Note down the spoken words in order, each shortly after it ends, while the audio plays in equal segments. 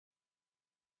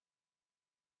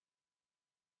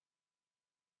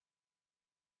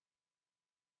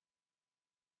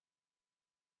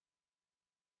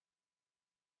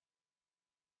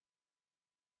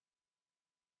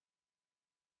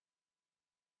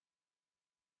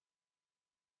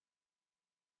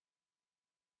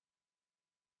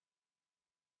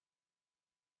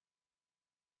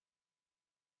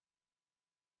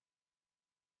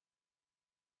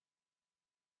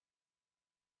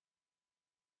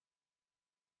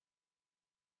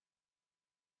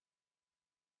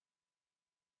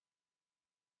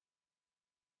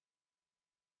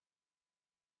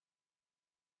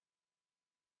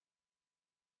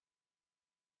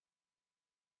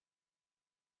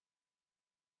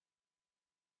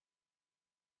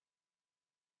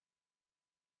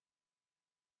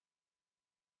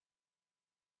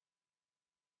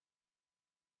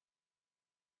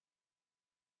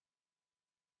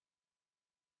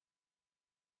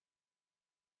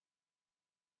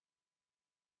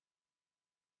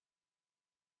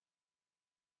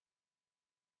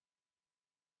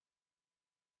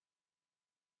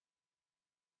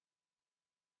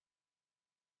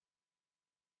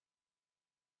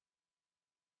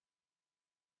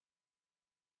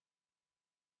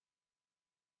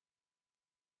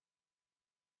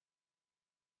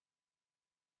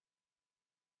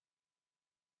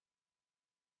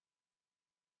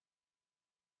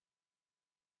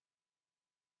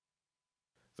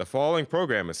The following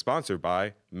program is sponsored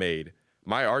by MADE,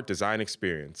 My Art Design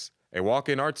Experience, a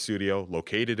walk-in art studio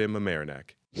located in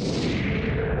Mamaroneck.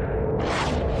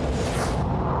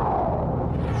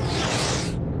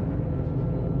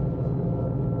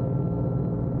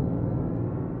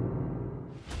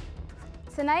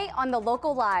 Tonight on The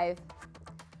Local Live,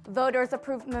 voters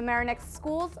approved Mamaroneck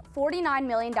School's $49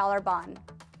 million bond.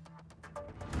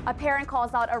 A parent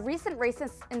calls out a recent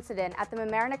racist incident at the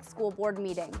Mamaroneck School Board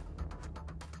meeting.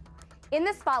 In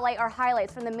the spotlight are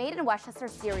highlights from the Made in Westchester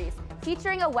series,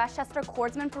 featuring a Westchester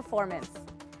Chordsman performance.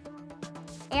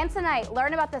 And tonight,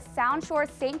 learn about the Sound Shore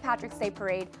St. Patrick's Day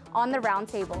Parade on the Round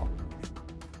Table.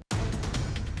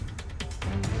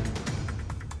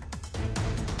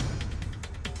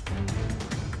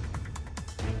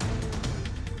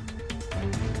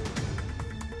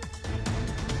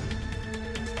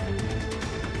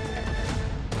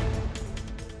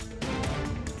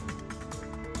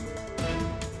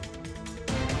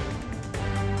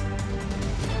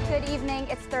 Good evening,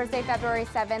 it's Thursday, February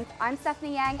 7th. I'm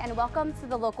Stephanie Yang and welcome to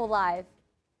The Local Live.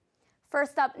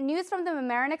 First up, news from the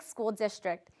Mamaroneck School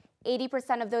District.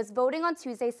 80% of those voting on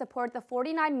Tuesday support the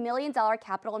 $49 million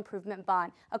capital improvement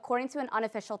bond, according to an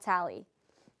unofficial tally.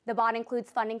 The bond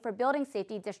includes funding for building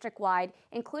safety district-wide,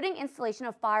 including installation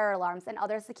of fire alarms and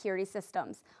other security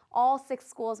systems. All 6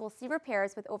 schools will see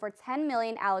repairs with over $10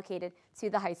 million allocated to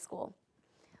the high school.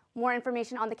 More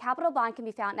information on the capital bond can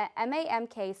be found at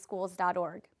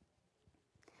mamkschools.org.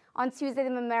 On Tuesday, the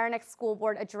Mamaroneck School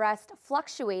Board addressed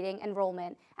fluctuating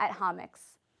enrollment at Homix.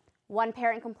 One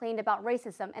parent complained about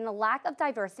racism and a lack of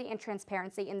diversity and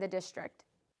transparency in the district.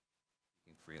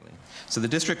 Freely. So the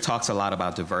district talks a lot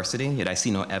about diversity, yet I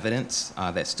see no evidence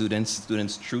that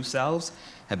students' true selves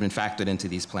have been factored into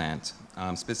these plans,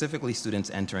 specifically students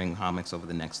entering Homix over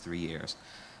the next 3 years.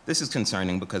 This is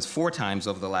concerning because 4 times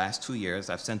over the last 2 years,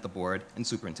 I've sent the board and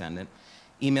superintendent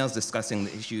emails discussing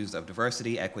the issues of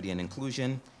diversity, equity, and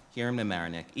inclusion here in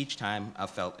Mamaroneck. Each time I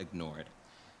felt ignored.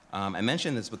 I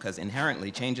mention this because inherently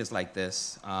changes like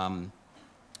this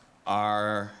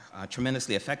are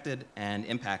tremendously affected and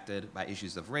impacted by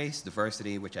issues of race,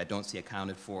 diversity, which I don't see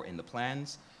accounted for in the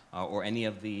plans, or any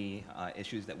of the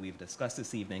issues that we've discussed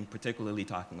this evening, particularly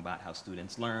talking about how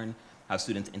students learn, how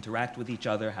students interact with each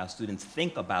other, how students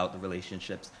think about the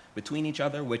relationships between each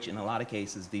other, which in a lot of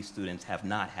cases these students have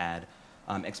not had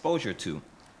exposure to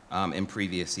in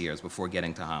previous years before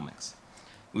getting to Homix.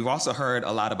 We've also heard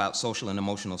a lot about social and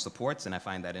emotional supports, and I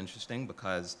find that interesting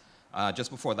because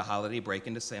just before the holiday break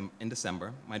in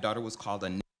December, my daughter was called a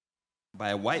nigger by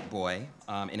a white boy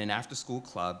in an after-school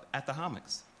club at the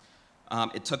Homix.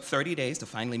 It took 30 days to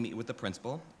finally meet with the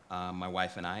principal, my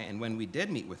wife and I, and when we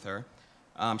did meet with her,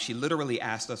 she literally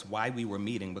asked us why we were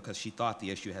meeting because she thought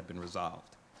the issue had been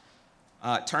resolved.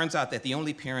 It turns out that the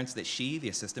only parents that she, the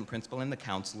assistant principal, and the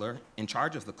counselor in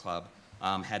charge of the club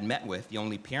had met with, the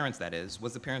only parents that is,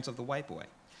 was the parents of the white boy.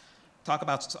 Talk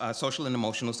about social and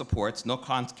emotional supports. No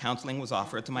counseling was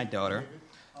offered to my daughter.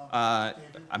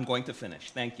 I'm going to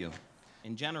finish, thank you.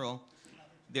 In general,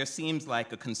 there seems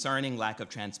like a concerning lack of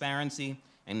transparency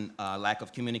and lack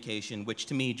of communication, which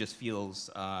to me just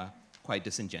feels quite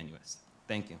disingenuous.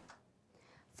 Thank you.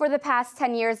 For the past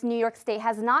 10 years, New York State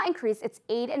has not increased its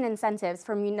aid and incentives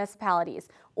for municipalities,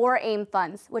 or AIM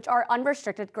funds, which are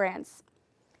unrestricted grants.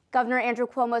 Governor Andrew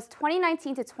Cuomo's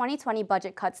 2019 to 2020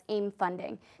 budget cuts AIM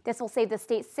funding. This will save the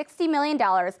state $60 million,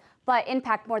 but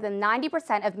impact more than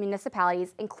 90% of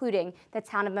municipalities, including the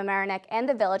town of Mamaroneck and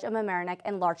the village of Mamaroneck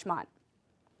and Larchmont.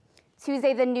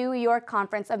 Tuesday, the New York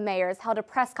Conference of Mayors held a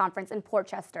press conference in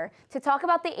Portchester to talk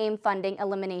about the AIM funding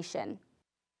elimination.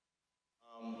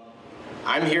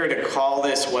 I'm here to call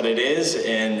this what it is,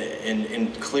 and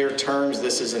in clear terms,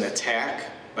 this is an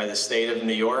attack by the state of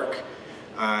New York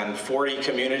on 40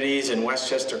 communities in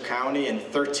Westchester County and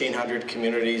 1,300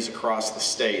 communities across the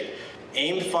state.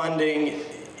 AIM funding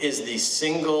is the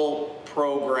single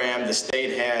program the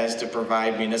state has to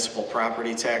provide municipal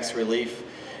property tax relief.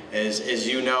 As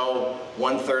you know,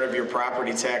 1/3 of your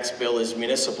property tax bill is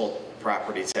municipal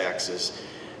property taxes.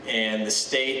 And the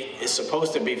state is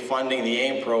supposed to be funding the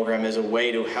AIM program as a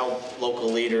way to help local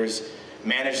leaders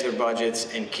manage their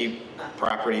budgets and keep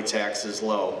property taxes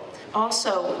low.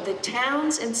 Also, the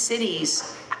towns and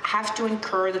cities have to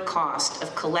incur the cost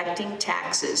of collecting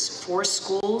taxes for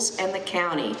schools and the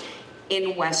county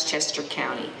in Westchester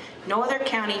County. No other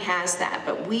county has that,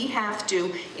 but we have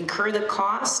to incur the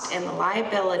cost and the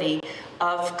liability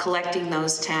of collecting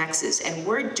those taxes. And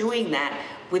we're doing that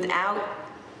without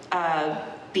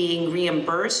being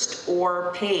reimbursed or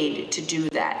paid to do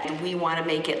that. And we want to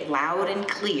make it loud and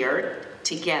clear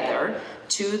together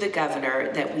to the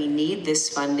governor that we need this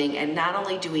funding, and not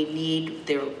only do we need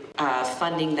the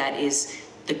funding that is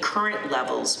the current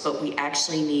levels, but we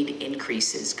actually need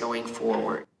increases going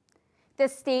forward. The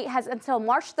state has until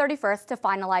March 31st to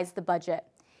finalize the budget.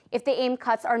 If the AIM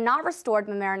cuts are not restored,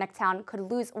 Mamaroneck Town could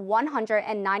lose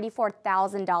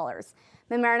 $194,000.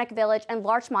 Mamaroneck Village and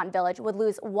Larchmont Village would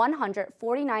lose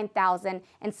 $149,000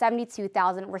 and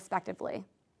 $72,000 respectively.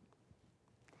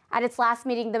 At its last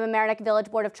meeting, the Mamaroneck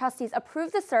Village Board of Trustees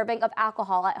approved the serving of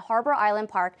alcohol at Harbor Island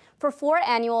Park for 4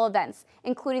 annual events,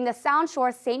 including the Sound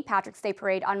Shore St. Patrick's Day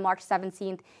Parade on March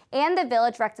 17th and the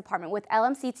Village Rec Department with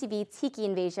LMC TV Tiki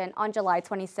Invasion on July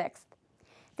 26th.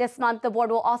 This month, the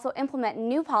board will also implement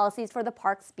new policies for the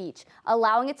park's beach,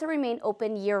 allowing it to remain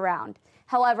open year-round.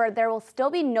 However, there will still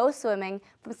be no swimming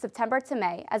from September to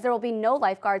May, as there will be no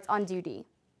lifeguards on duty.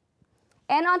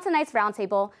 And on tonight's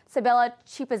roundtable, Sabella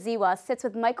Chipaziwa sits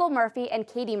with Michael Murphy and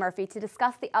Katie Murphy to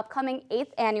discuss the upcoming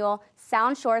 8th annual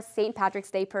Sound Shore St.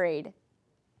 Patrick's Day Parade.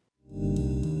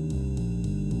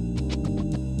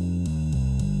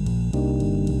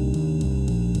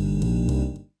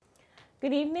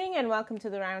 Good evening and welcome to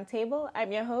the roundtable.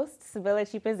 I'm your host, Sabella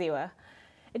Chipaziwa.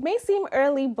 It may seem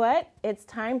early, but it's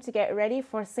time to get ready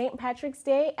for St. Patrick's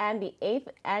Day and the 8th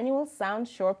annual Sound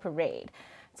Shore Parade.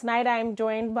 Tonight I'm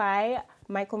joined by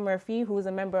Michael Murphy, who is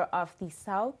a member of the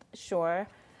South Shore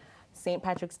St.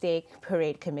 Patrick's Day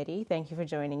Parade Committee. Thank you for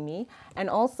joining me. And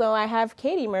also I have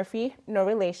Katie Murphy, no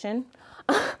relation,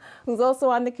 who's also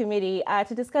on the committee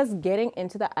to discuss getting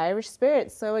into the Irish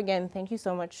spirit. So again, thank you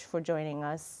so much for joining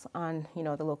us on,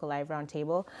 the local live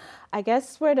roundtable. I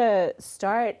guess where to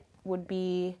start would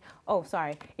be,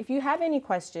 if you have any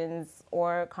questions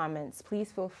or comments,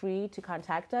 please feel free to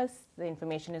contact us. The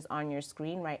information is on your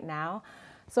screen right now.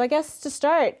 So I guess to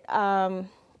start, how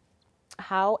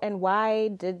and why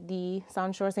did the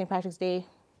Sound Shore St. Patrick's Day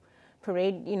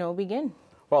Parade, begin?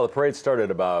 Well, the parade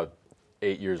started about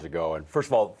 8 years ago. And first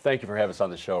of all, thank you for having us on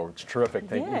the show. It's terrific.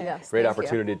 Thank you. Yes, Great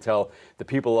opportunity to tell the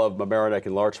people of Mamaroneck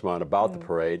and Larchmont about the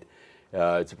parade.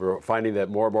 We're finding that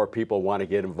more and more people want to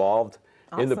get involved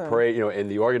in the parade, in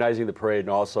the organizing the parade and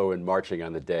also in marching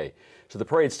on the day. So the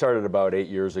parade started about 8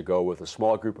 years ago with a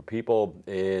small group of people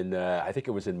in, I think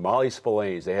it was in Molly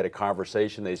Spillane's. They had a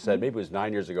conversation. They said, maybe it was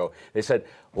 9 years ago, they said,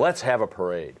 let's have a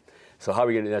parade. So how are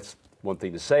we going to, that's one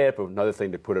thing to say it, but another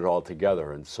thing to put it all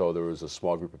together. And so there was a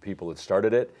small group of people that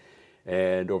started it.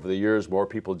 And over the years, more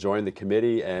people joined the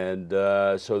committee. And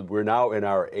so we're now in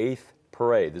our 8th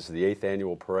parade. This is the 8th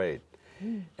annual parade.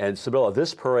 And Sabella,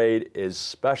 this parade is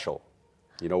special.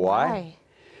 You know why?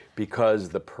 Because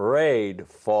the parade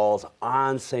falls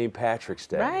on St. Patrick's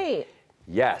Day. Right.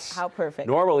 Yes. How perfect.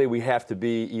 Normally we have to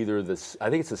be either this, I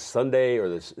think it's a Sunday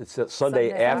or it's a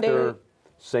Sunday after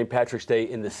St. Patrick's Day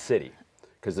in the city.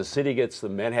 Because the city gets,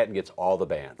 Manhattan gets all the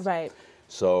bands. Right.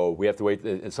 So we have to wait,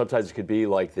 and sometimes it could be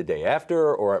like the day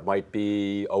after, or it might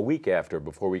be a week after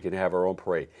before we can have our own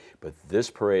parade. But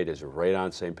this parade is right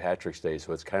on St. Patrick's Day,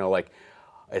 so it's kind of like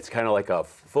a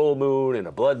full moon and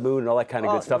a blood moon and all that kind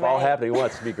of good stuff all happening at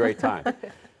once. It'll be a great time.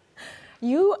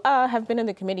 You have been in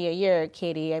the committee a year,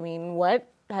 Katie. I mean, what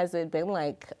has it been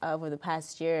like over the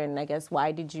past year, and I guess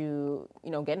why did you,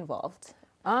 get involved?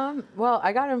 Well,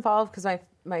 I got involved because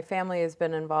my family has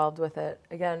been involved with it.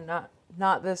 Again,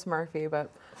 not this Murphy,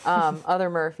 but other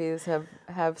Murphys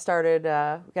have started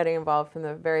getting involved from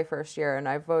the very first year, and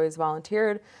I've always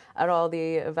volunteered at all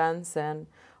the events. And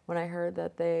when I heard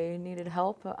that they needed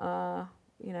help, I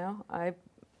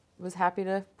was happy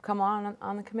to come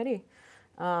on the committee.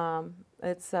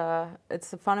 It's a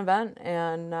fun event,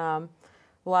 and a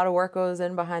lot of work goes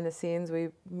in behind the scenes. We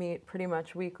meet pretty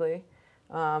much weekly.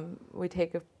 We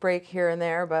take a break here and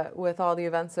there, but with all the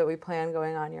events that we plan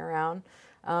going on year-round,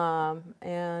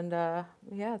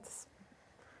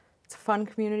 it's a fun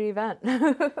community event.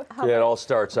 It all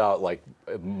starts out like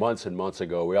months and months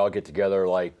ago. We all get together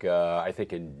like I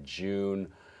think in June.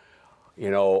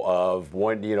 So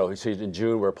in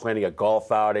June we're planning a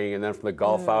golf outing, and then from the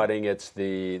golf outing it's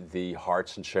the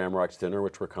Hearts and Shamrocks dinner,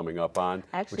 which we're coming up on,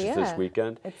 which is this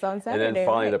weekend. It's on Saturday, and then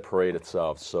finally the parade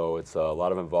itself. So it's a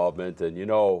lot of involvement. And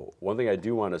one thing I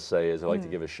do want to say is I'd like to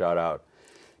give a shout out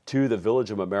to the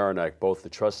Village of Mamaroneck, both the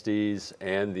trustees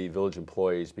and the village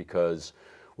employees, because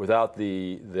without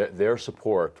their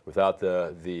support, without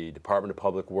the Department of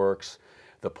Public Works,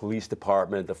 the police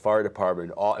department, the fire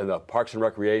department, and the Parks and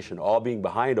Recreation, all being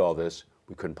behind all this,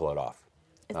 we couldn't pull it off.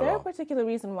 Is there a particular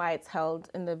reason why it's held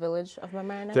in the Village of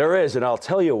Mamaroneck? There is, and I'll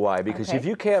tell you why. Because if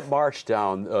you can't march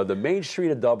down the main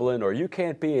street of Dublin, or you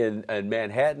can't be in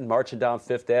Manhattan marching down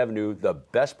Fifth Avenue, the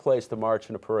best place to march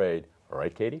in a parade, all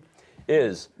right, Katie,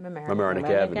 is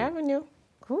Mamaroneck Avenue.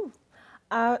 Cool.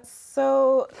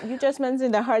 So you just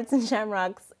mentioned the Hearts and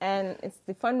Shamrocks, and it's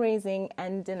the fundraising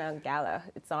and dinner gala.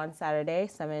 It's on Saturday,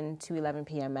 7 to 11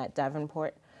 p.m. at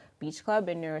Davenport Beach Club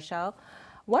in New Rochelle.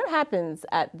 What happens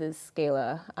at this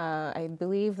gala? I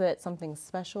believe that something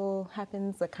special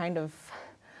happens, a kind of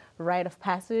rite of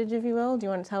passage, if you will. Do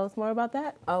you want to tell us more about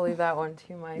that? I'll leave that one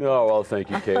to Mike. Oh, well, thank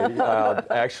you, Katie.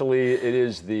 Actually, it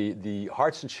is the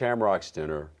Hearts and Shamrocks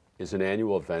dinner is an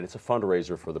annual event. It's a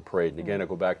fundraiser for the parade. And again, I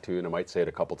go back to, and I might say it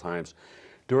a couple times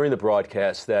during the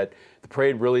broadcast, that the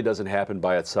parade really doesn't happen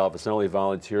by itself. It's not only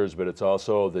volunteers, but it's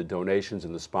also the donations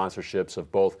and the sponsorships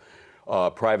of both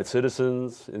private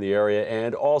citizens in the area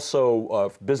and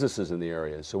also businesses in the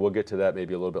area. So we'll get to that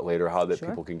maybe a little bit later, how that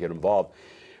people can get involved.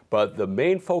 But the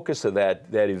main focus of that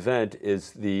event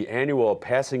is the annual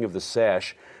passing of the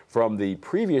sash from the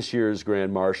previous year's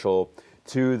Grand Marshal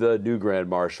to the new Grand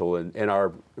Marshal. And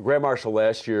our Grand Marshal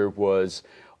last year was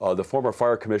the former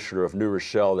fire commissioner of New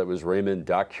Rochelle, that was Raymond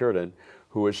Doc Curtin,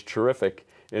 who was terrific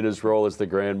in his role as the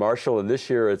Grand Marshal. And this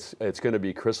year it's going to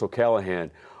be Chris O'Callahan,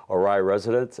 a Rye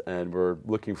resident, and we're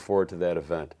looking forward to that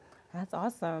event. That's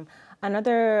awesome.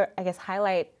 Another, I guess,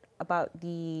 highlight about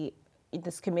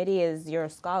this committee is your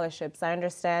scholarships. I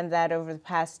understand that over the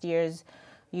past years,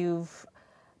 you've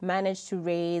managed to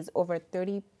raise over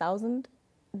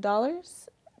 $30,000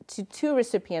 to two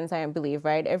recipients, I believe,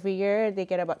 right? Every year they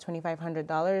get about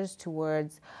 $2,500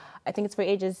 towards, I think it's for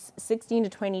ages 16 to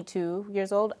 22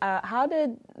 years old. How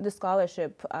did the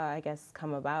scholarship, I guess,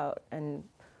 come about, and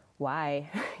why,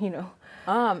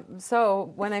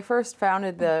 So when they first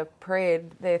founded the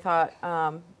parade, they thought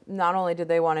not only did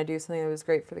they want to do something that was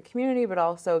great for the community, but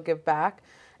also give back.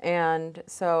 And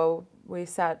so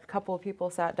a couple of people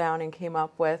sat down and came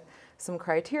up with some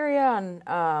criteria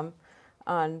on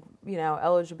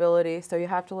eligibility. So you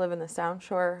have to live in the Sound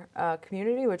Shore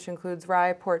community, which includes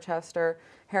Rye, Portchester,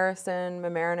 Harrison,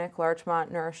 Mamaroneck,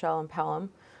 Larchmont, New Rochelle, and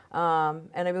Pelham.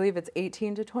 And I believe it's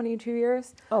 18 to 22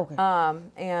 years. Okay.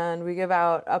 And we give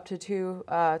out up to two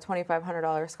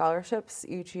 $2,500 scholarships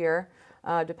each year,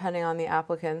 depending on the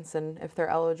applicants and if they're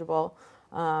eligible.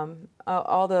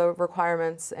 All the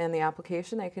requirements and the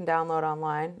application they can download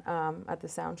online at the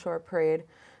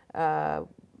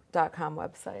SoundShoreParade.com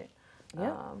website.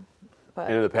 Yeah.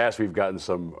 And in the past, we've gotten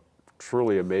some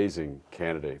truly amazing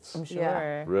candidates. I'm sure.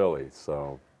 Yeah. Really,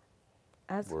 so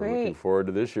That's we're great. looking forward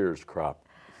to this year's crop.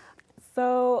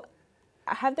 So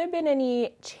have there been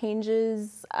any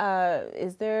changes?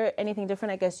 Is there anything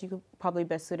different? I guess you could probably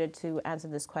best suited to answer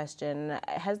this question.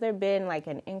 Has there been like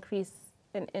an increase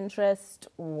in interest,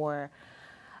 or,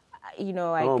 I guess...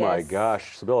 Oh my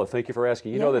gosh, Sibylla, thank you for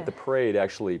asking. You know that the parade,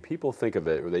 actually, people think of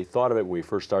it, or they thought of it when we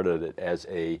first started it, as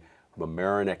a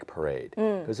Mamaroneck parade,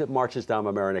 because it marches down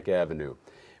Mamaroneck Avenue.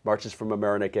 Marches from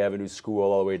Mamaroneck Avenue School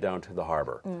all the way down to the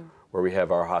harbor, where we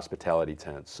have our hospitality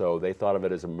tents. So they thought of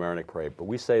it as a Mamaroneck parade. But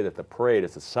we say that the parade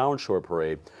is a Sound Shore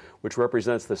parade, which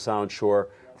represents the Sound Shore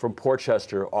from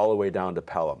Portchester all the way down to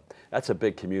Pelham. That's a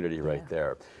big community right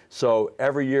there. So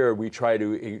every year we try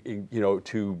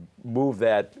to move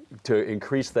that, to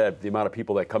increase the amount of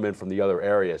people that come in from the other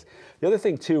areas. The other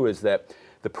thing too is that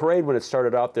the parade, when it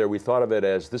started out there, we thought of it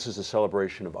as this is a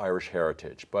celebration of Irish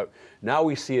heritage. But now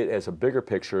we see it as a bigger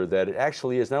picture, that it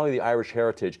actually is not only the Irish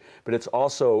heritage, but it's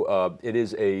also it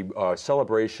is a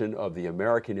celebration of the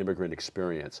American immigrant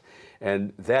experience.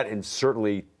 And that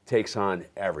certainly takes on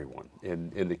everyone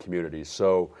in the community.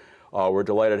 So we're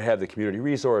delighted to have the Community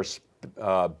Resource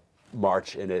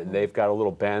March in it, and they've got a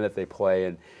little band that they play,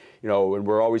 and and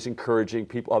we're always encouraging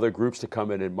other groups to come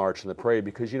in and march in the parade,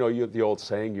 because you have the old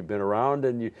saying, you've been around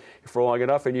and for long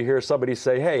enough, and you hear somebody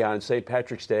say, hey, on St.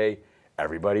 Patrick's Day,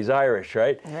 everybody's Irish,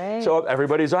 right? So if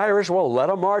everybody's Irish, well, let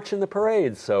them march in the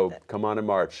parade. So come on and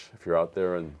march if you're out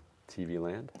there in TV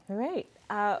land. All right.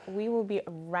 We will be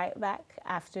right back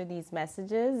after these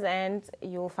messages, and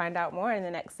you'll find out more in the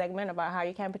next segment about how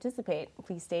you can participate.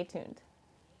 Please stay tuned.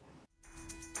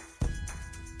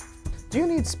 Do you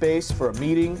need space for a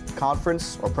meeting,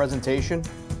 conference, or presentation?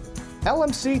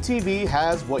 LMC TV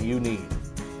has what you need.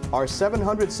 Our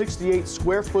 768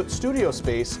 square foot studio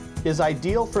space is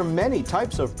ideal for many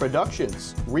types of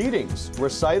productions, readings,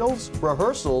 recitals,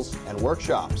 rehearsals, and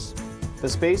workshops. The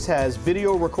space has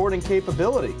video recording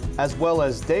capability, as well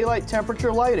as daylight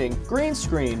temperature lighting, green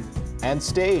screen, and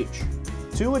stage.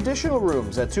 2 additional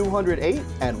rooms at 208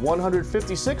 and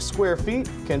 156 square feet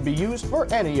can be used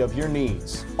for any of your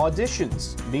needs.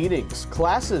 Auditions, meetings,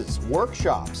 classes,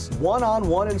 workshops,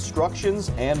 one-on-one instructions,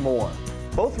 and more.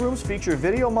 Both rooms feature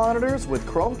video monitors with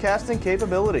Chromecasting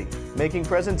capability, making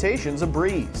presentations a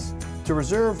breeze. To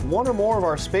reserve one or more of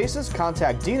our spaces,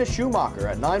 contact Dina Schumacher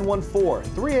at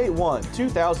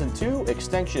 914-381-2002,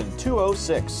 extension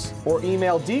 206, or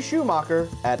email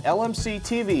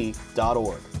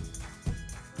dschumacher@lmctv.org.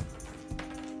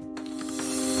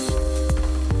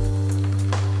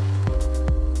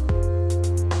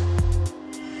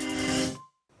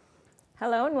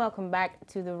 Hello and welcome back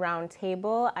to the Round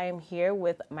Table. I am here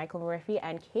with Michael Murphy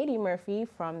and Katie Murphy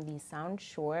from the Sound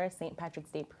Shore St.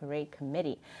 Patrick's Day Parade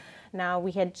Committee. Now,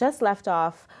 we had just left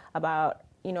off about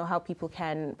how people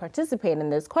can participate in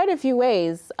this. Quite a few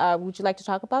ways. Would you like to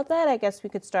talk about that? I guess we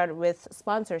could start with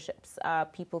sponsorships.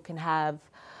 People can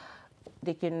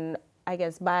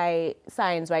buy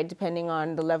signs, right, depending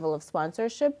on the level of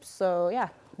sponsorship. So, yeah,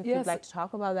 if you'd like to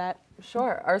talk about that.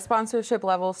 Sure. Our sponsorship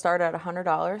levels start at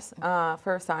 $100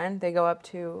 for a sign. They go up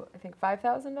to, I think,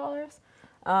 $5,000.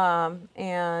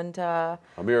 And a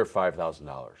mere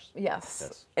 $5,000.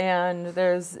 Yes. And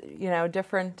there's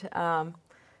different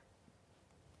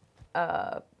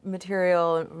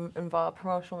material involved,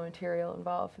 promotional material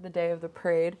involved for the day of the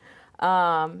parade,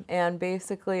 and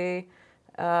basically,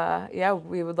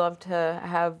 we would love to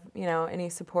have any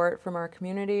support from our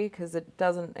community, because it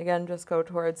doesn't just go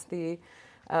towards the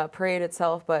parade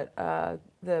itself, but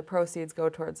the proceeds go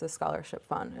towards the scholarship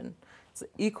fund, and it's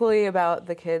equally about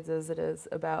the kids as it is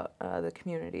about the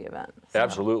community event. So.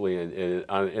 Absolutely, and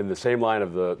in the same line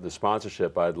of the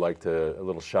sponsorship, I'd like a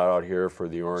little shout out here for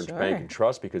the Orange Bank and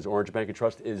Trust, because Orange Bank and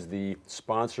Trust is the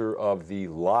sponsor of the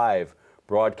live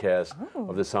broadcast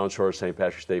of the Sound Shore St.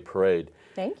 Patrick's Day Parade.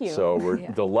 Thank you. So we're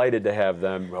delighted to have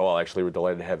them. Well, actually, we're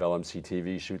delighted to have LMC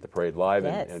TV shoot the parade live,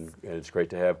 and it's great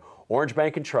to have Orange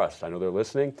Bank and Trust. I know they're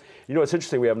listening. It's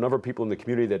interesting. We have a number of people in the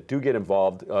community that do get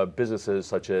involved. Businesses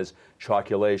such as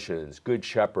Choculations, Good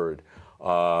Shepherd.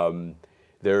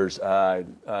 There's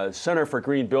Center for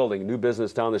Green Building, a new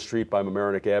business down the street by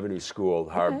Mamaroneck Avenue School.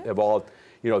 Have all,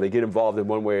 they get involved in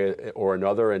one way or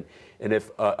another. And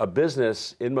if a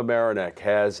business in Mamaroneck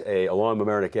along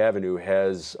Mamaroneck Avenue if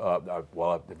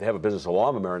they have a business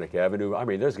along Mamaroneck Avenue, I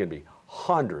mean, there's going to be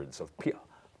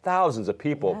thousands of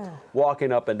people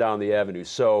walking up and down the avenue.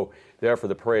 So they're for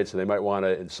the parade, so they might want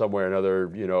to, in some way or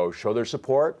another, show their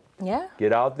support. Yeah.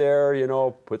 Get out there,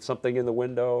 put something in the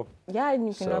window. Yeah, and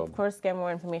you can, of course, get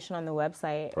more information on the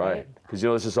website. Right. Because,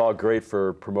 this is all great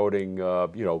for promoting,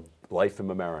 life in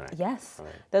Mamaroneck. Yes.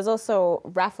 Right. There's also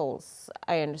raffles,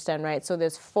 I understand, right? So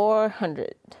there's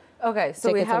 400. Okay,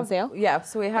 so we have on sale? Yeah,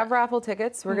 so we have raffle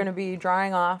tickets. We're going to be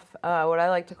drawing off what I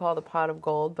like to call the pot of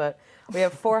gold, but we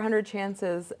have 400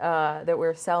 chances that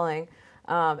we're selling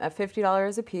at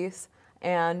 $50 a piece,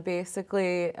 and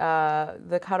basically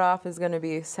the cutoff is going to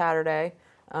be Saturday,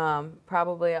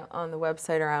 probably on the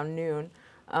website around noon.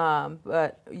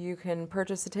 But you can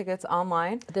purchase the tickets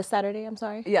online. This Saturday, I'm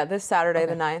sorry? Yeah, this Saturday,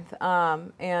 the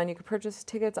 9th, and you can purchase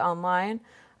tickets online.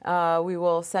 We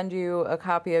will send you a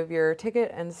copy of your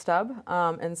ticket and stub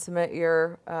and submit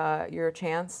your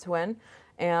chance to win,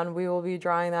 and we will be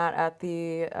drawing that at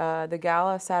the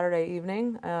gala Saturday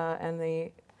evening and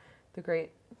the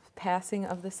great passing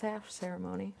of the sash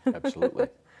ceremony. Absolutely.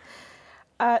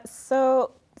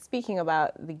 So speaking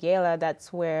about the gala,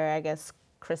 that's where I guess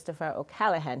Christopher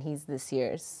O'Callaghan, he's this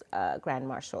year's Grand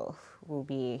Marshal, will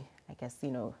be, I guess,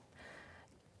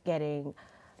 getting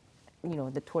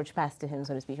the torch passed to him,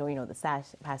 so to speak, or, the sash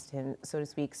passed to him, so to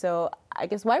speak. So I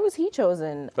guess, why was he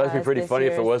chosen? That'd be pretty funny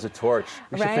if it was a torch.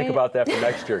 We should think about that for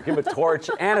next year. Give him a torch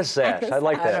and a sash. I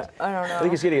like that. I don't know. I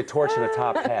think he's getting a torch and a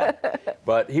top hat.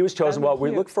 But he was chosen. Well,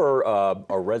 we look for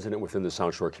a resident within the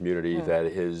Sound Shore community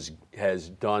that has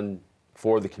done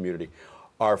for the community.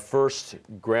 Our first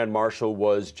Grand Marshal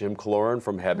was Jim Caloran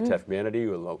from Habitat for Humanity,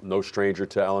 no stranger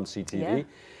to LMC TV. Yeah.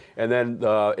 And then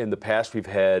in the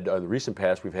recent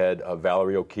past, we've had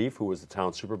Valerie O'Keefe, who was the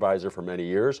town supervisor for many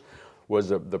years, was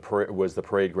the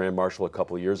parade Grand Marshal a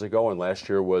couple of years ago, and last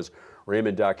year was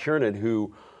Raymond Kiernan,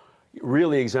 who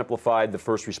really exemplified the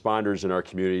first responders in our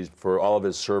communities for all of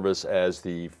his service as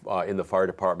in the fire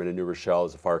department in New Rochelle,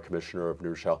 as the fire commissioner of New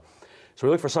Rochelle. So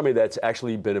we look for somebody that's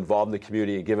actually been involved in the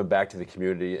community and given back to the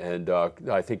community, and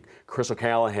I think Chris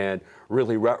O'Callaghan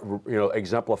really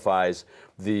exemplifies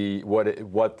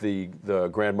what the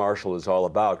Grand Marshal is all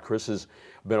about. Chris has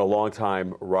been a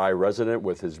longtime Rye resident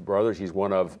with his brothers. He's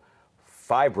one of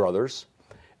 5 brothers,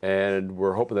 and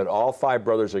we're hoping that all 5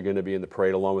 brothers are going to be in the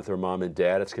parade along with their mom and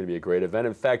dad. It's going to be a great event.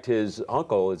 In fact, his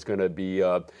uncle is going to be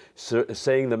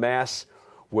saying the Mass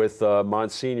with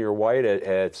Monsignor White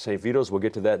at St. Vito's. We'll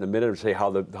get to that in a minute and say how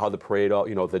the parade,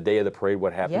 the day of the parade,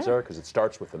 what happens there, because it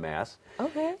starts with the Mass.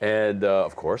 Okay. And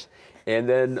of course, and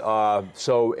then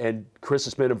and Chris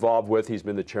has been involved with. He's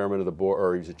been the chairman of the board,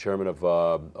 or he's the chairman of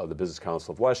the Business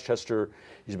Council of Westchester.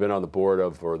 He's been on the board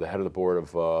of, or the head of the board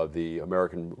of the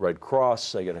American Red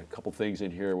Cross. I got a couple things in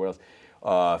here. What else?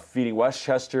 Feeding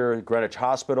Westchester, Greenwich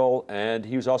Hospital, and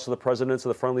he was also the president of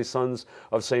the Friendly Sons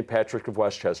of St. Patrick of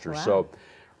Westchester. Wow. So,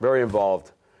 very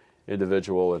involved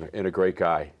individual and a great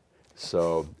guy.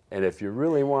 So, and if you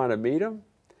really want to meet him,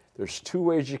 there's two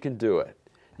ways you can do it.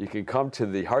 You can come to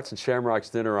the Hearts and Shamrocks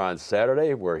dinner on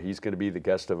Saturday, where he's going to be the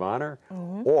guest of honor,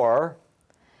 or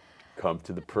come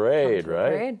to the parade,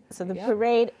 right? So the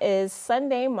parade is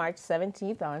Sunday, March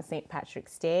 17th on St.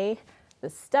 Patrick's Day. The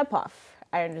step-off,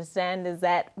 I understand, is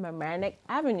at Mamaroneck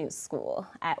Avenue School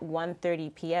at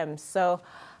 1:30 p.m. So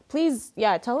please,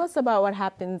 tell us about what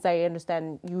happens. I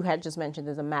understand you had just mentioned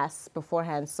there's a Mass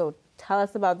beforehand, so tell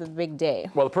us about the big day.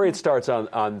 Well, the parade starts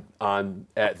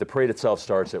the parade itself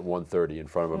starts at 1:30 in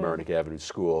front of Mamaroneck Avenue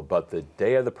School, but the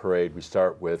day of the parade, we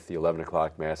start with the 11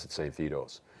 o'clock Mass at St.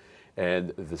 Vito's. And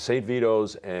the St.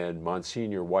 Vito's and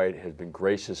Monsignor White have been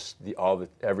gracious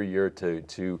every year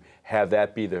to have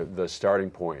that be the starting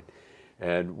point.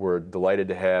 And we're delighted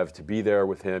to be there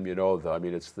with him.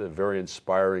 It's the very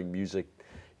inspiring music,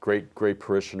 great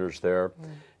parishioners there.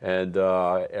 And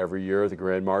every year the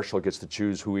Grand Marshal gets to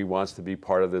choose who he wants to be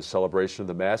part of the celebration of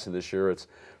the Mass. And this year it's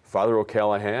Father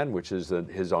O'Callahan, which is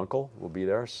his uncle, will be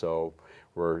there. So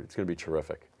it's going to be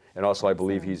terrific. And also I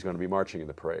believe he's going to be marching in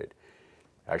the parade.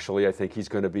 Actually, I think he's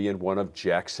going to be in one of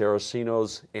Jack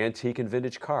Saraceno's antique and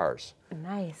vintage cars.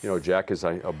 Nice. Jack is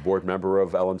a board member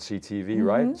of LMC TV,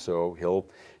 right? So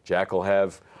Jack will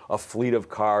have a fleet of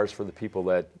cars for the people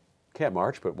that can't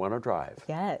march but want to drive.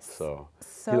 Yes. So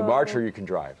either march or you can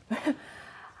drive.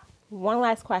 One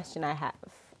last question I have.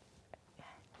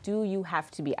 Do you have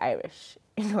to be Irish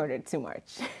in order to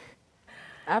march?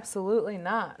 Absolutely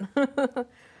not.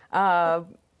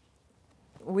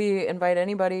 We invite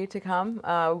anybody to come.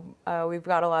 We've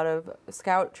got a lot of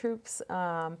scout troops,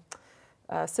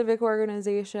 civic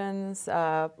organizations,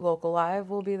 Local Live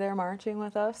will be there marching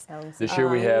with us. This year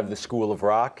we have the School of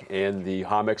Rock and the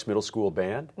Homex Middle School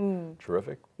Band.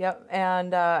 Terrific. Yep,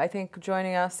 and I think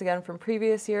joining us again from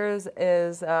previous years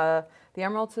is the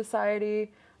Emerald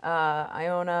Society,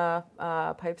 Iona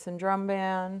Pipes and Drum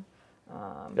Band.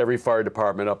 Every fire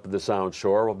department up at the Sound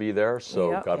Shore will be there,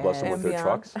 so God bless them with their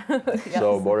trucks.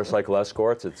 So motorcycle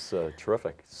escorts, it's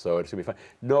terrific. So it's going to be fun.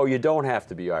 No, you don't have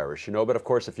to be Irish, but of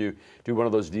course if you do one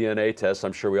of those DNA tests,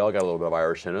 I'm sure we all got a little bit of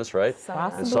Irish in us, right?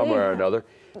 Possibly. Somewhere or another.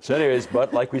 So anyways,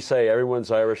 but like we say,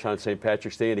 everyone's Irish on St.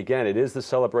 Patrick's Day, and again, it is the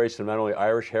celebration of not only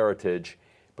Irish heritage,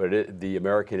 but the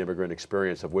American immigrant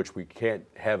experience, of which we can't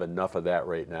have enough of that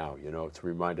right now. It's a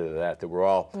reminder of that we're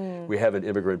all, we have an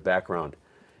immigrant background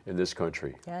in this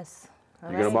country. Yes.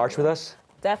 You going to march with us?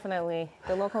 Definitely.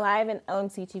 The Local Live and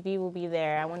LMC TV will be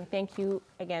there. I want to thank you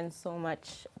again so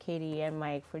much, Katie and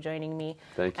Mike, for joining me.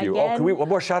 Thank you. Can we one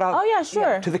more shout out? Oh, yeah,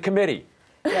 sure. To the committee.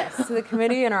 Yes, to the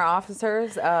committee and our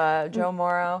officers, Joe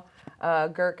Morrow,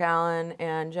 Gert Gallen,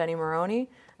 and Jenny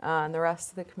Maroney, and the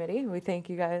rest of the committee. We thank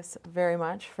you guys very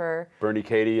much for... Bernie,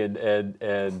 Katie, and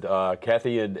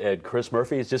Kathy, and Chris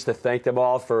Murphy. It's just to thank them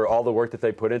all for all the work that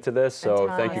they put into this. So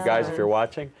thank you guys if you're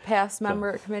watching. Past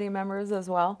committee members as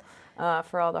well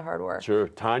for all the hard work. Sure.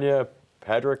 Tanya,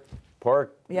 Patrick,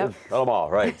 Pork, them all,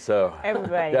 right. So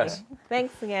everybody. Yes.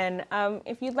 Thanks again.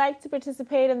 If you'd like to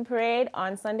participate in the parade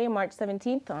on Sunday, March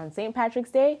 17th on St.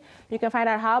 Patrick's Day, you can find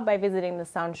out how by visiting the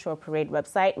Sound Shore Parade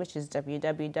website, which is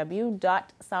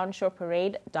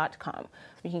www.soundshorparade.com.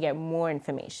 You can get more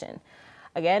information.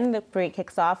 Again, the parade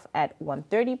kicks off at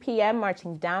 1:30 p.m.,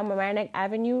 marching down Mamaroneck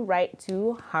Avenue right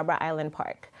to Harbor Island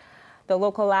Park. The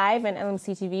Local Live and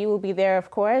LMC TV will be there,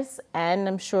 of course, and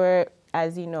I'm sure,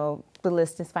 as you know, the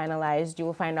list is finalized. You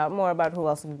will find out more about who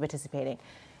else will be participating.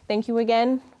 Thank you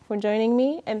again for joining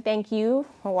me, and thank you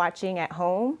for watching at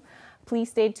home.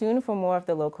 Please stay tuned for more of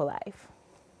the Local Live.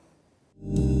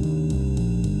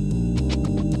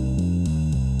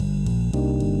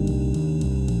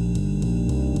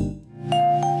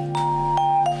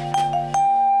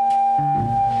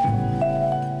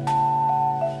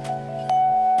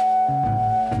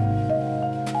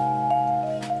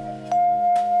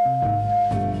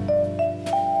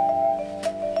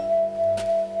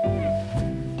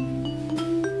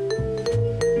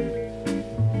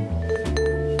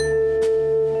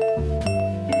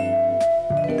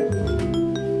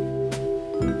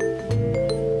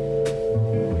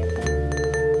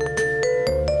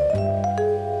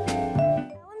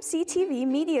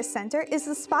 Center is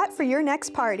the spot for your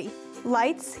next party.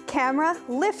 Lights, camera,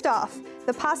 liftoff.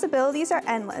 The possibilities are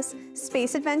endless.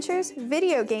 Space adventures,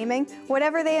 video gaming,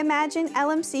 whatever they imagine,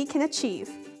 LMC can achieve.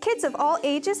 Kids of all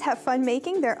ages have fun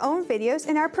making their own videos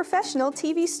in our professional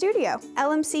TV studio.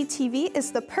 LMC TV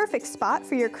is the perfect spot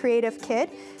for your creative kid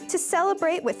to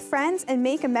celebrate with friends and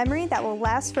make a memory that will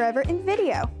last forever in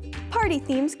video. Party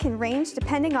themes can range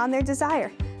depending on their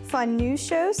desire. Fun news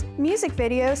shows, music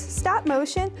videos, stop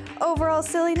motion, overall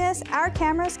silliness, our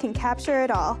cameras can capture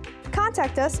it all.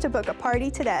 Contact us to book a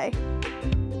party today.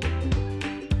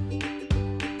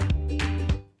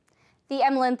 The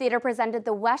Emelin Theater presented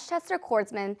the Westchester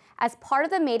Chordsmen as part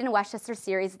of the Made in Westchester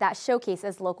series that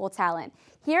showcases local talent.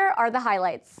 Here are the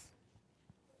highlights.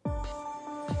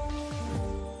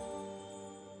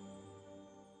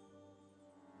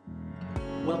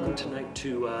 Welcome tonight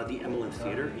to the Emelin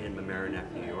Theater in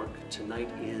Mamaroneck, New York. Tonight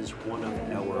is one of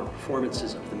our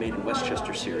performances of the Made in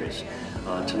Westchester series.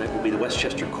 Tonight will be the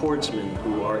Westchester Chordsmen,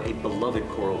 who are a beloved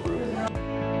choral group.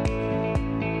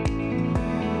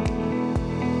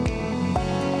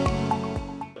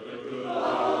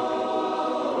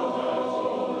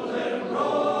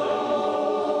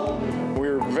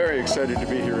 Excited to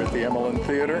be here at the Emelin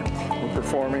Theater. We're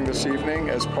performing this evening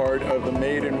as part of the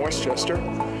Made in Westchester,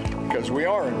 because we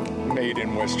are made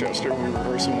in Westchester. We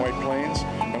rehearse in White Plains,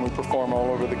 and we perform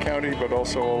all over the county, but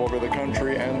also all over the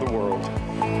country and the world.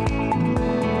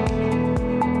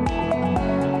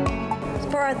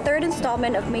 For our third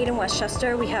installment of Made in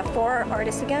Westchester, we have 4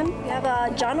 artists again. We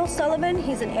have John O'Sullivan,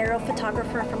 he's an aerial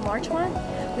photographer from Larchmont.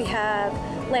 We have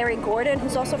Larry Gordon,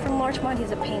 who's also from Larchmont.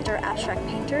 He's a painter, abstract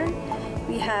painter.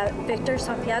 We have Victor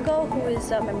Santiago, who is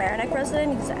a Mamaroneck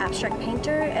resident. He's an abstract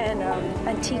painter and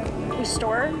antique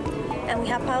restorer. And we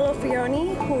have Paolo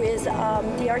Fioroni, who is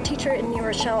the art teacher in New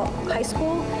Rochelle High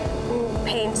School, who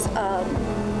paints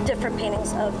different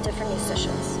paintings of different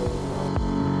musicians.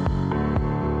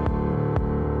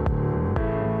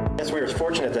 Yes, we were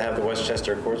fortunate to have the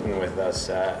Westchester Chordsmen with us.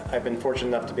 I've been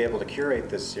fortunate enough to be able to curate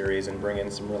this series and bring in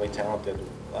some really talented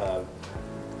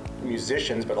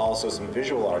musicians, but also some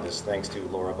visual artists, thanks to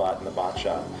Laura Bott and the Bott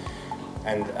Shop.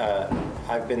 And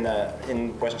I've been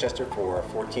in Westchester for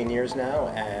 14 years now,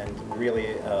 and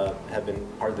really have been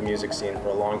part of the music scene for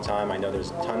a long time. I know there's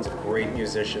tons of great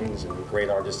musicians and great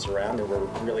artists around, and we're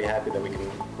really happy that we can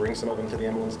bring some of them to the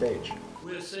Emelin stage.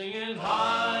 We're singing,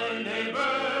 hi neighbor,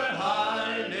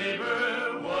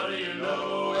 what do you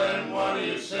know and what do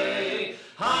you say?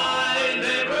 Hi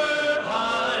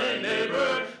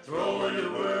neighbor, throw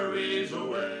your worries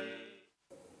away.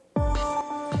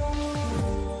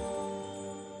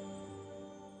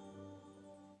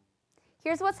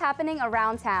 Here's what's happening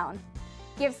around town.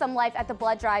 Give some life at the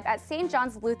blood drive at St.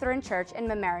 John's Lutheran Church in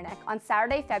Mamaroneck on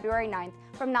Saturday, February 9th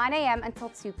from 9 a.m. until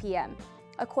 2 p.m.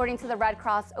 According to the Red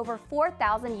Cross, over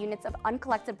 4,000 units of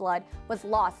uncollected blood was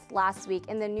lost last week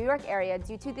in the New York area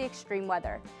due to the extreme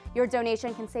weather. Your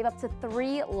donation can save up to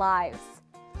 3 lives.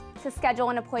 To schedule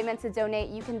an appointment to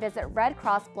donate, you can visit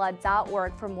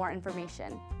redcrossblood.org for more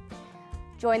information.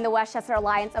 Join the Westchester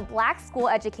Alliance of Black School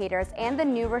Educators and the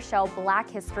New Rochelle Black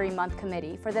History Month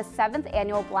Committee for the 7th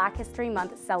annual Black History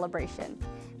Month celebration.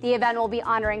 The event will be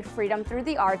honoring freedom through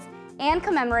the arts and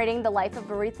commemorating the life of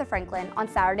Aretha Franklin on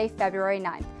Saturday, February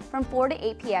 9th from 4 to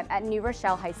 8 p.m. at New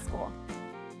Rochelle High School.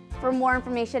 For more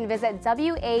information, visit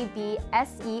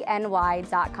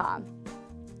wabseny.com.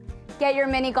 Get your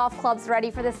mini golf clubs ready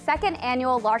for the 2nd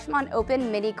annual Larchmont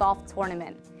Open Mini Golf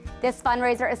Tournament. This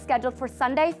fundraiser is scheduled for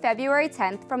Sunday, February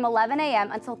 10th from 11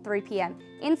 a.m. until 3 p.m.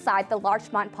 inside the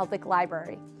Larchmont Public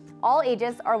Library. All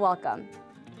ages are welcome.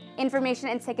 Information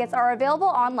and tickets are available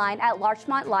online at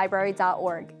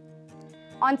larchmontlibrary.org.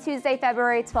 On Tuesday,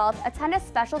 February 12th, attend a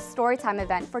special storytime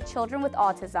event for children with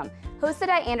autism hosted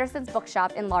at Anderson's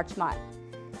Bookshop in Larchmont.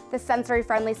 The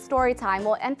sensory-friendly storytime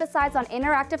will emphasize on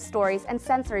interactive stories and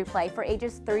sensory play for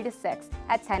ages 3 to 6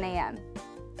 at 10 a.m.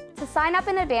 To sign up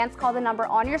in advance, call the number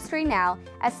on your screen now,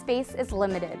 as space is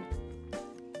limited.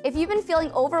 If you've been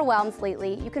feeling overwhelmed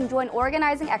lately, you can join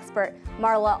organizing expert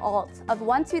Marla Alt of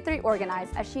 123 Organize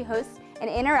as she hosts an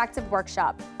interactive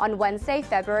workshop on Wednesday,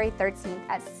 February 13th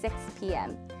at 6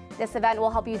 p.m. This event will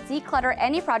help you declutter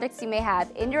any projects you may have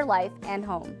in your life and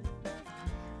home.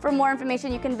 For more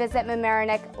information, you can visit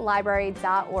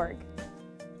mamaronecklibrary.org.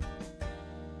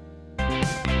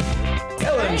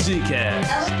 LMC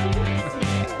Cast.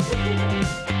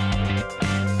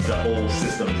 The whole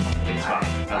system is fine.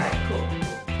 All right, cool.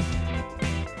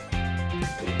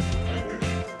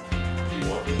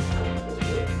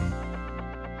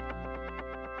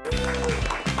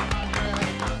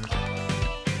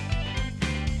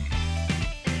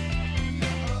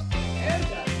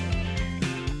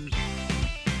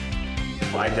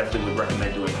 I definitely would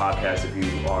recommend doing podcasts if you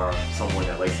are someone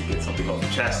that likes to get something off the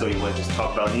chest, or you want to just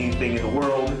talk about anything in the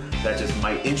world that just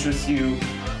might interest you.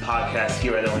 Podcast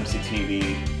here at LMC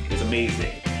TV is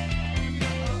amazing.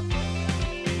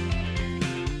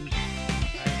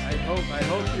 I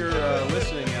hope you're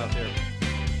listening out there.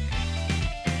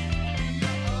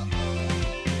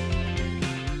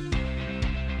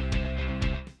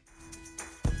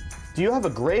 Do you have a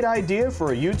great idea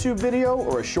for a YouTube video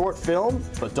or a short film,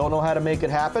 but don't know how to make it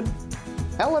happen?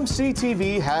 LMC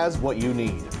TV has what you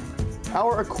need.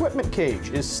 Our equipment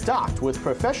cage is stocked with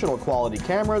professional quality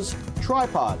cameras,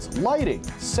 tripods, lighting,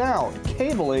 sound,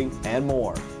 cabling, and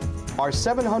more. Our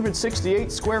 768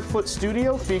 square foot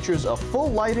studio features a full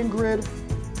lighting grid,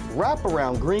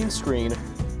 wraparound green screen,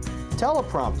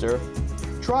 teleprompter,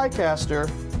 TriCaster,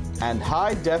 and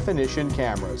high definition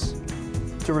cameras.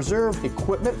 To reserve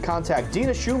equipment, contact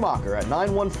Dina Schumacher at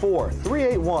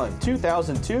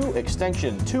 914-381-2002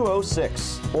 extension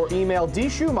 206 or email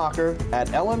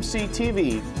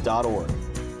dschumacher@lmctv.org.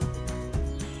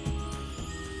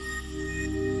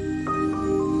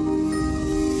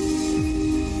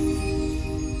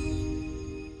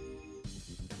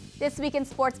 This week in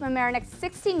sports, Mamaroneck's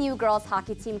 16U girls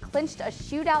hockey team clinched a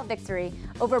shootout victory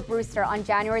over Brewster on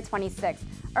January 26th,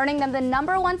 earning them the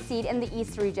 #1 seed in the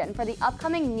East region for the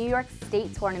upcoming New York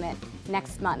State tournament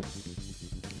next month.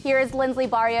 Here is Lindsley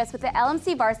Barrios with the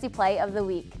LMC Varsity Play of the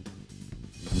Week.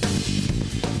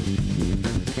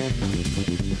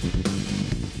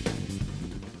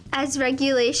 As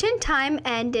regulation time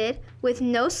ended with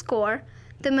no score,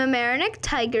 the Mamaroneck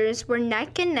Tigers were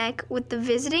neck and neck with the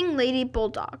visiting Lady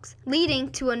Bulldogs, leading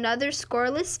to another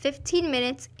scoreless 15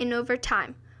 minutes in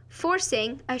overtime,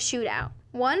 forcing a shootout.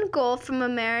 One goal from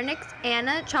Mamaroneck's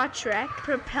Anna Chachrek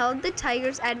propelled the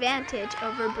Tigers' advantage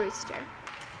over Brewster.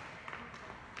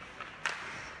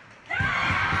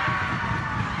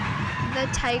 The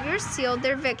Tigers sealed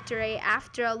their victory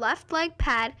after a left leg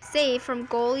pad save from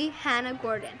goalie Hannah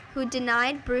Gordon, who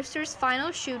denied Brewster's final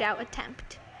shootout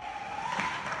attempt.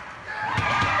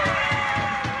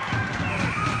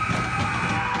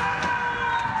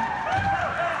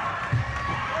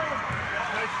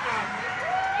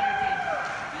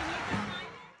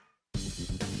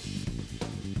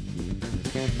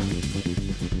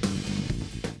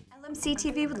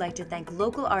 LMC-TV would like to thank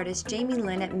local artist Jamie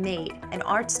Lynn at Made, an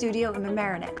art studio in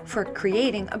Mamaroneck, for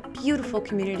creating a beautiful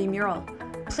community mural.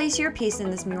 Place your piece in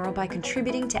this mural by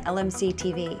contributing to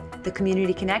LMC-TV, the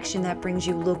community connection that brings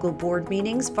you local board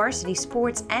meetings, varsity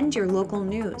sports, and your local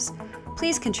news.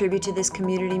 Please contribute to this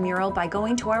community mural by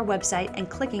going to our website and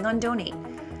clicking on Donate.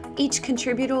 Each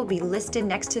contributor will be listed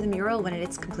next to the mural when it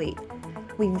is complete.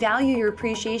 We value your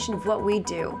appreciation of what we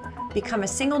do. Become a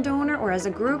single donor or as a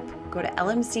group, go to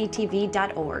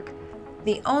lmctv.org.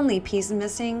 The only piece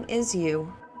missing is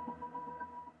you.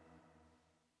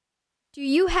 Do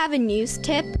you have a news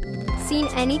tip? Seen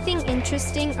anything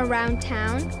interesting around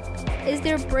town? Is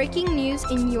there breaking news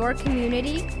in your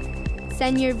community?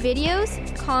 Send your videos,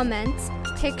 comments,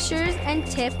 pictures, and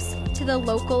tips to the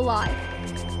Local Live,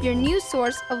 your news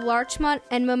source of Larchmont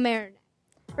and Mamaroneck.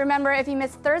 Remember, if you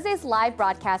missed Thursday's live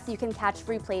broadcast, you can catch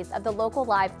replays of the Local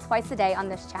Live twice a day on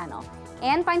this channel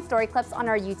and find story clips on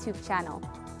our YouTube channel.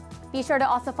 Be sure to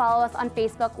also follow us on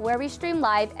Facebook, where we stream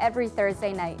live every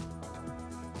Thursday night.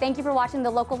 Thank you for watching the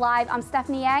Local Live. I'm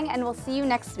Stephanie Yang, and we'll see you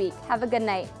next week. Have a good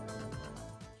night.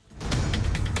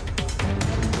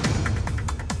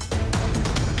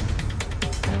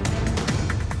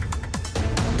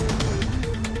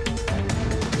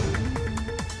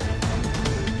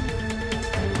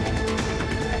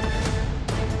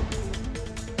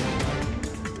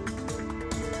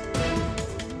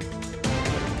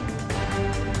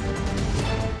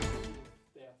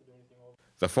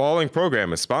 The following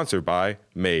program is sponsored by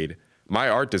Made, My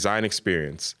Art Design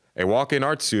Experience, a walk-in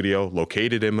art studio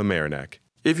located in Mamaroneck.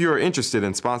 If you are interested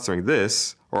in sponsoring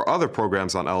this or other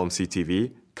programs on LMC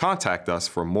TV, contact us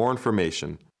for more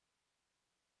information.